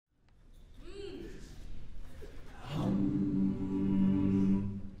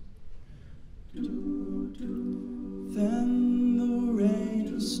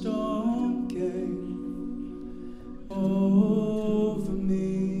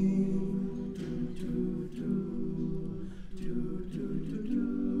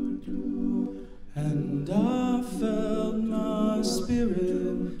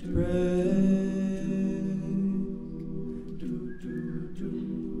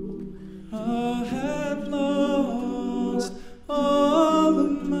I have lost all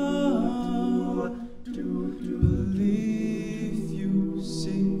of my belief, you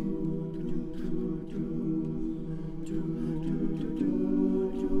see.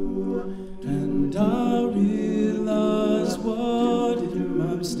 And I realize what a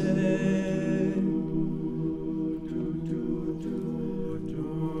mistake.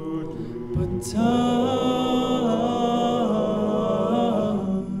 But time,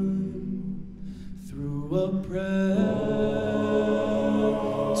 through a prayer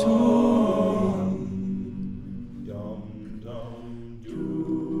to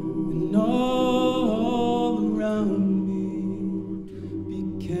and all around me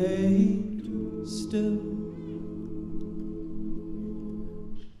became still.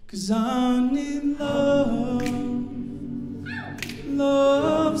 'Cause I need love,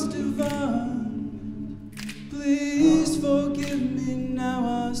 love's divine. Please forgive me, now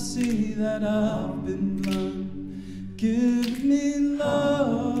I see that I've been blind. Give me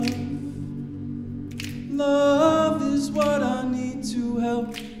love, love is what I need to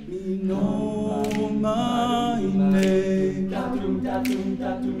help me know my name.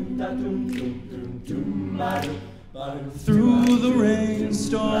 Through the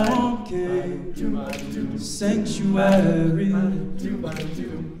rainstorm came sanctuary,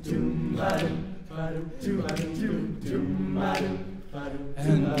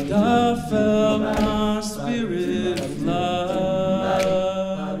 and I felt my spirit fly.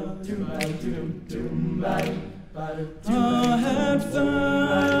 I had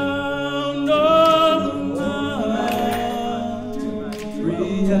found all of my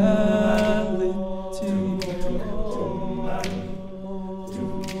reality,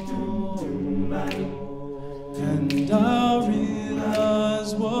 and I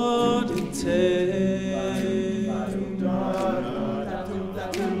realized what it takes.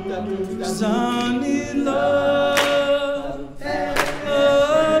 'Cause I need love,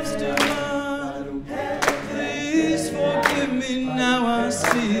 love's divine. Please forgive me, now I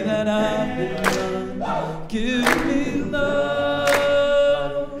see that I've been blind. Give me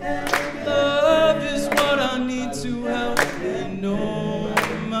love, love is what I need to help me know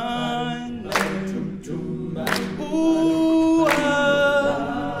my name. Ooh, I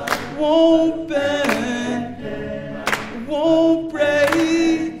won't bend, won't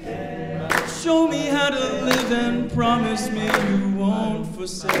break. Show me how to live and promise me you won't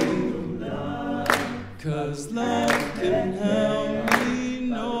forsake. 'Cause love can help me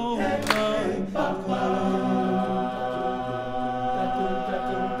know my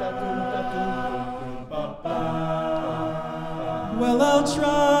Well, I'll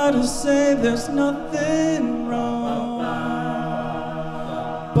try to say there's nothing wrong,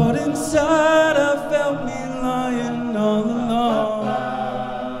 but inside I felt me lying all alone.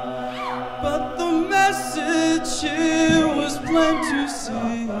 But the message here was plain to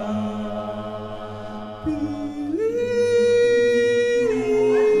see.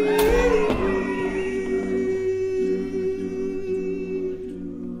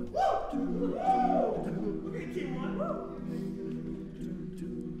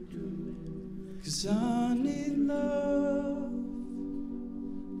 Cause I need love,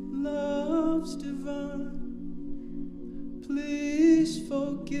 love's divine. Please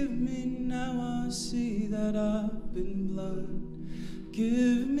forgive me, now I see that I've been blind.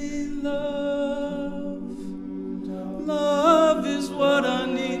 Give me love, love is what I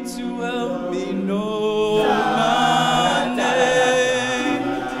need to help me know my name.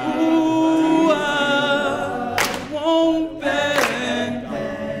 Ooh, I won't bend,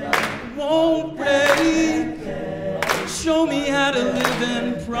 won't break. Show me how to live and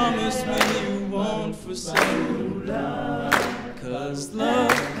promise me you won't forsake. 'Cause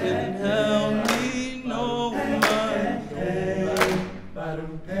love can help